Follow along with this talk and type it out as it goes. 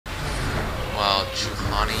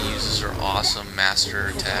Juhani uses her awesome master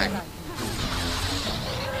attack.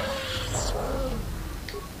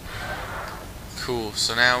 Cool,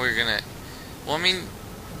 so now we're gonna... Well, I mean,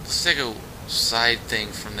 let's take a side thing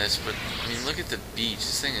from this, but, I mean, look at the beach.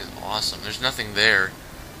 This thing is awesome. There's nothing there,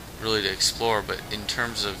 really, to explore, but in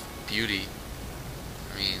terms of beauty,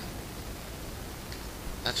 I mean,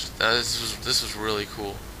 this was really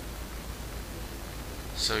cool.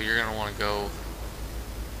 So you're gonna want to go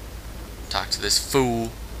talk to this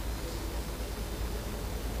fool.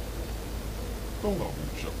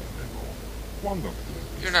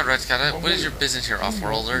 You're not Redskata. What is your business here,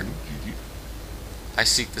 off-worlder? I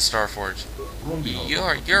seek the Starforge.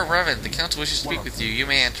 You're a Reverend. The council wishes to speak with you. You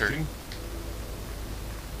may enter.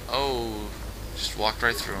 Oh, just walked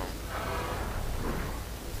right through him.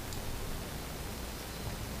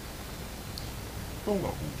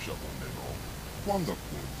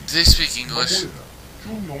 Do they speak English?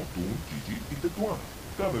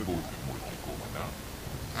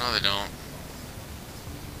 No, they don't.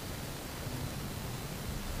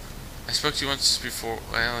 I spoke to you once before.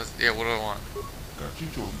 Well, yeah, what do I want?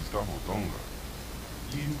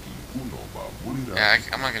 Yeah,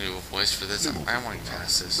 I'm not gonna do a voice for this. I want to get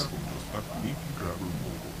past this.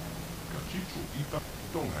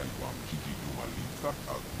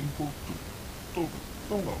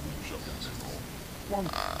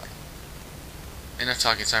 Enough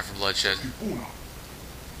talking, time for bloodshed.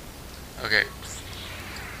 Okay.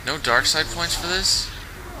 No dark side points for this?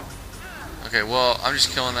 Okay, well, I'm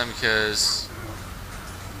just killing them because...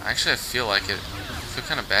 Actually, I feel like it. I feel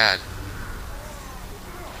kind of bad.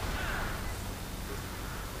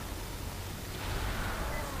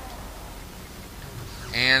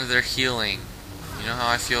 And they're healing. You know how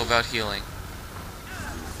I feel about healing.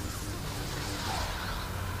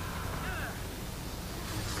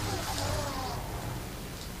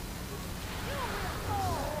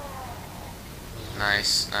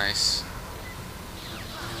 Nice, nice.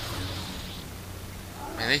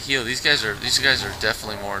 Man, they heal. These guys are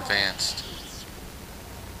definitely more advanced.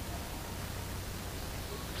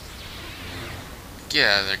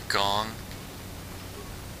 Yeah, they're gone.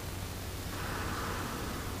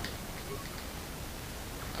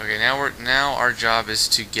 Okay, now our job is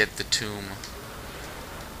to get the tomb.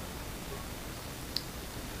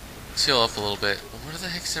 Let's heal up a little bit. Where the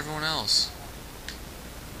heck's everyone else?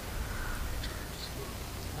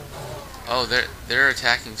 Oh, they're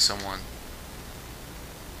attacking someone.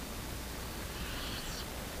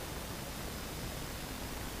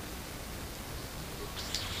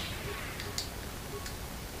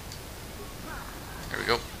 There we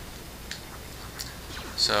go.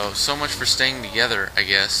 So much for staying together, I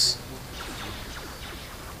guess.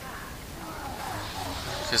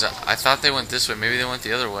 Because I thought they went this way. Maybe they went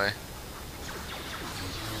the other way.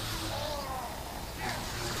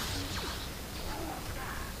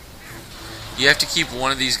 You have to keep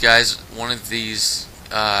one of these guys, one of these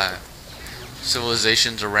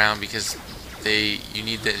civilizations around because you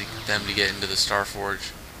need them to get into the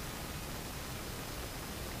Starforge.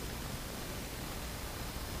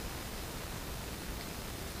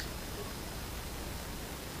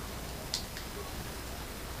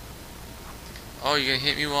 Oh, you're gonna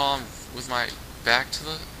hit me while I'm with my back to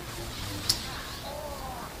the...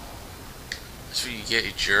 That's what you get,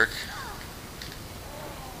 you jerk.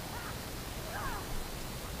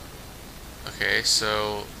 Okay,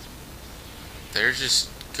 so they're just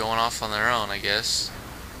going off on their own, I guess.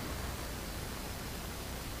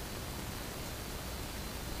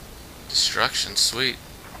 Destruction, sweet.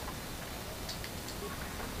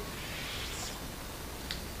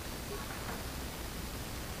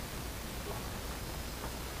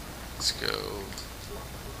 Let's go.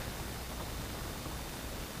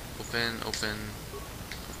 Open.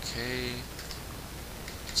 Okay.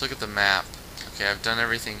 Let's look at the map. Okay, I've done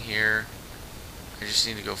everything here. I just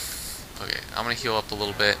need to go... Okay, I'm gonna heal up a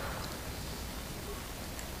little bit.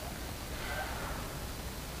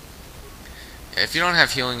 Yeah, if you don't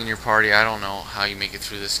have healing in your party, I don't know how you make it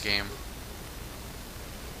through this game.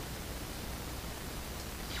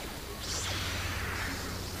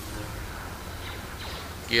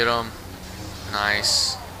 Get him.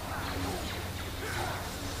 Nice.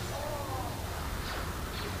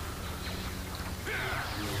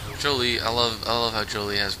 Jolie, I love how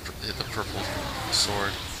Jolie has the purple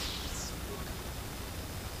sword.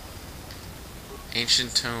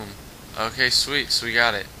 Ancient tomb. Okay, sweet. So we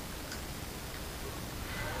got it.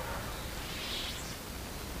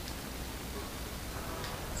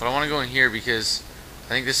 But I want to go in here because I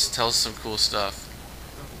think this tells some cool stuff.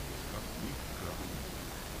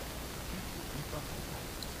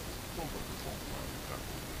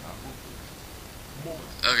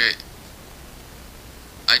 Okay,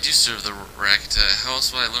 I do serve the Rakata. How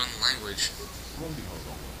else would I learn the language?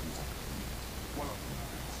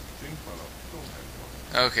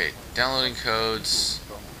 Okay, downloading codes.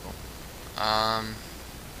 Tell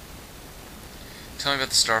me about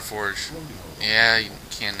the Starforge. Yeah, you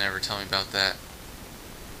can never tell me about that.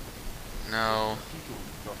 No.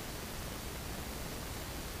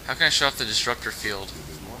 How can I show off the disruptor field?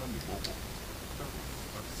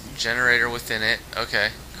 Generator within it. Okay,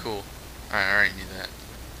 cool. Alright, I already knew that.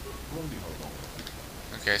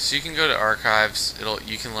 Okay, so you can go to archives.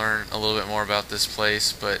 You can learn a little bit more about this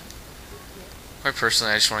place, but quite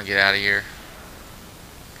personally, I just want to get out of here.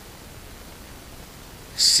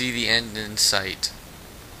 See the end in sight.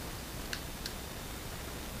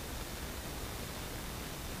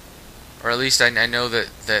 Or at least I know that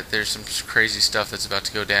there's some crazy stuff that's about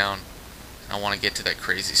to go down. I want to get to that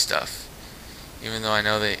crazy stuff. Even though I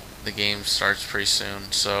know that the game starts pretty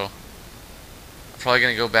soon, so I'm probably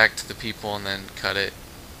going to go back to the people and then cut it.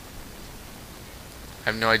 I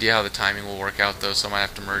have no idea how the timing will work out though, so I might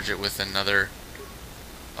have to merge it with another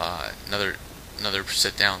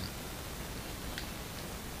sit down.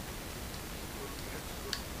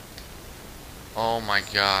 Oh my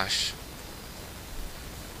gosh.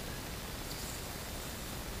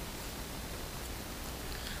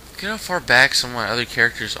 Look at how far back some of my other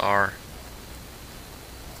characters are.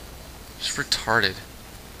 Just retarded.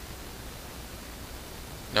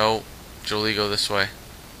 No, Jolie, go this way.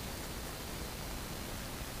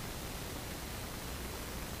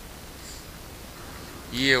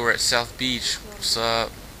 Yeah, we're at South Beach. What's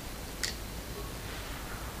up?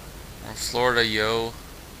 We're in Florida, yo.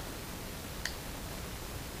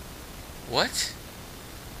 What?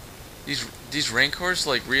 These Rancors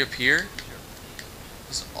like reappear?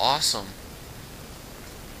 That's awesome.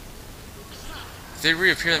 If they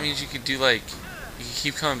reappear, that means you could do like you can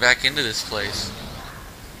keep coming back into this place,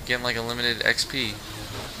 getting like unlimited XP.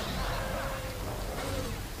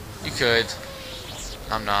 You could.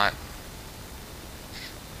 I'm not.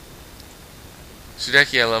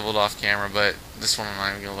 Sudeki I leveled off camera, but this one I'm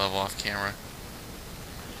not even gonna level off camera.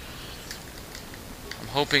 I'm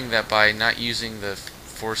hoping that by not using the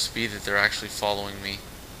force speed that they're actually following me.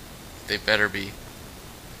 They better be.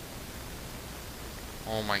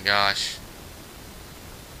 Oh my gosh.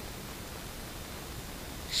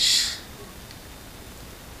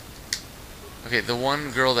 Okay, the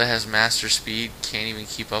one girl that has master speed can't even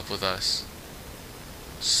keep up with us.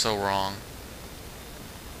 So wrong.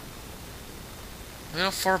 Look at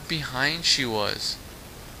how far behind she was.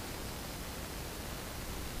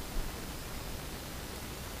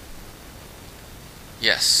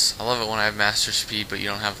 Yes, I love it when I have master speed, but you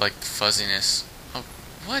don't have like the fuzziness. Oh,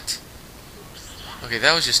 what? Okay,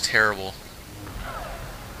 that was just terrible.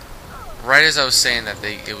 Right as I was saying that,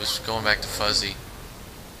 it was going back to fuzzy.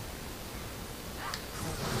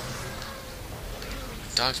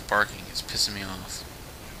 The dog's barking. It's pissing me off.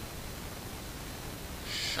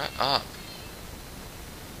 Shut up.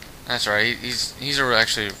 That's right. He's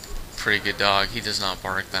actually a pretty good dog. He does not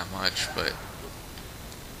bark that much, but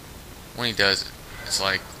when he does, it's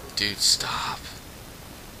like, dude, stop.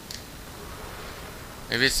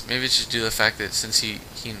 Maybe it's just due to the fact that since he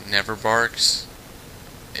never barks,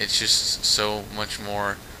 it's just so much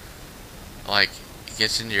more like it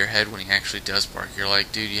gets into your head when he actually does bark. You're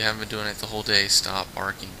like, dude, you haven't been doing it the whole day. Stop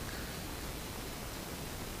barking.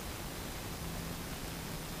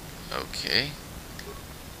 Okay.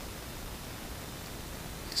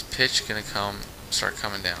 Is pitch gonna start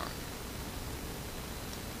coming down?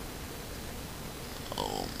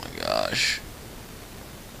 Oh my gosh.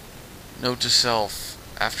 Note to self: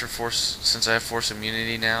 since I have force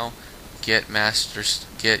immunity now, get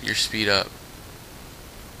your speed up.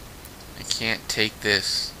 I can't take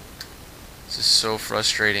this. This is so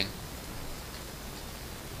frustrating.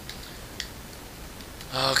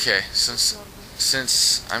 Okay, since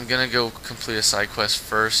I'm gonna go complete a side quest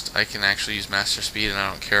first, I can actually use master speed, and I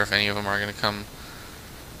don't care if any of them are gonna come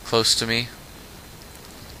close to me.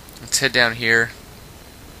 Let's head down here.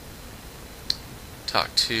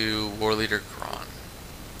 Talk to War Leader Kron.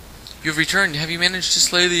 You have returned. Have you managed to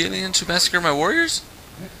slay the aliens who massacred my warriors?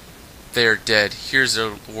 They are dead. Here's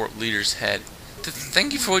their leader's head.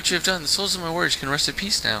 Thank you for what you have done. The souls of my warriors can rest at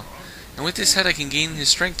peace now. And with this head I can gain his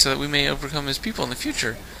strength so that we may overcome his people in the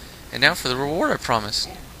future. And now for the reward I promised.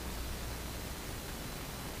 Oh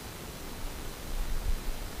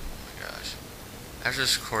my gosh. After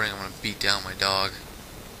this recording, I'm going to beat down my dog.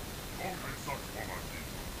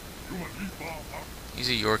 He's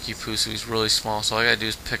a Yorkie poo, so he's really small, so all I gotta do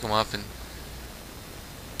is pick him up and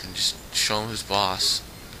just show him who's boss.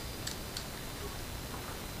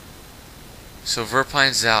 So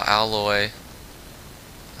Verpine's alloy.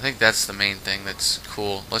 I think that's the main thing that's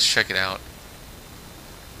cool. Let's check it out.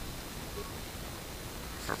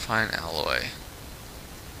 Verpine alloy.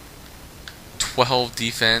 12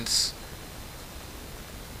 defense.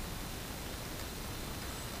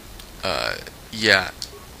 Yeah.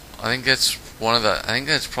 I think that's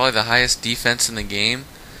probably the highest defense in the game.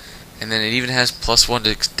 And then it even has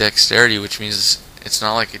 +1 dexterity, which means it's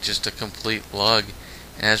not like it's just a complete lug.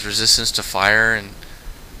 It has resistance to fire and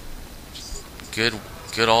good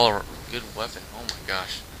good weapon. Oh my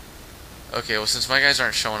gosh. Okay, well since my guys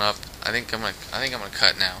aren't showing up, I think I'm gonna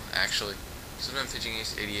cut now. Actually, so I'm pitching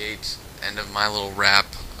Ace 88. End of my little rap.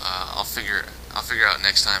 I'll figure out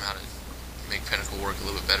next time how to make Pinnacle work a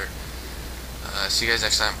little bit better. See you guys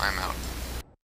next time. I'm out.